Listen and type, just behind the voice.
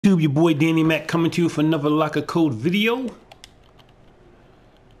YouTube, your boy Danny Mac coming to you for another locker code video.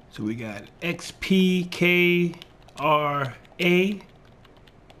 So we got XPKRA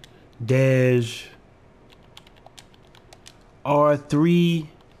dash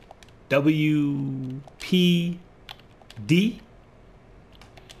R3WPD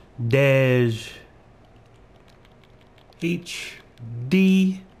dash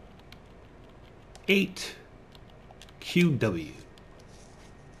HD8QW.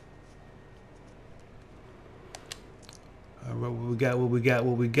 All right, what we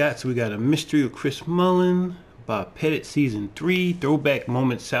got. So we got a mystery of Chris Mullen, Bob Pettit Season 3, Throwback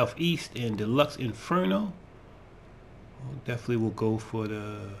Moment Southeast, and Deluxe Inferno. Definitely will go for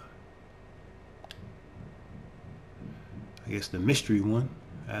the, I guess, the mystery one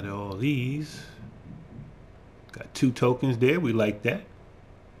out of all these. Got 2 tokens there. We like that.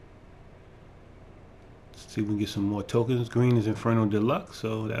 Let's see if we can get some more tokens. Green is Inferno Deluxe,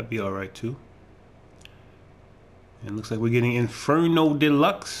 so that'd be all right too. And looks like we're getting Inferno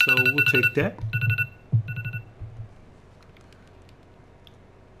Deluxe, so we'll take that.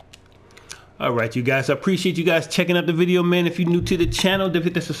 All right, you guys, I appreciate you guys checking out the video, man. If you're new to the channel, don't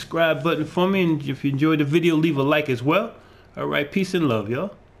hit the subscribe button for me. And if you enjoyed the video, leave a like as well. All right, peace and love,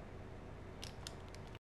 y'all.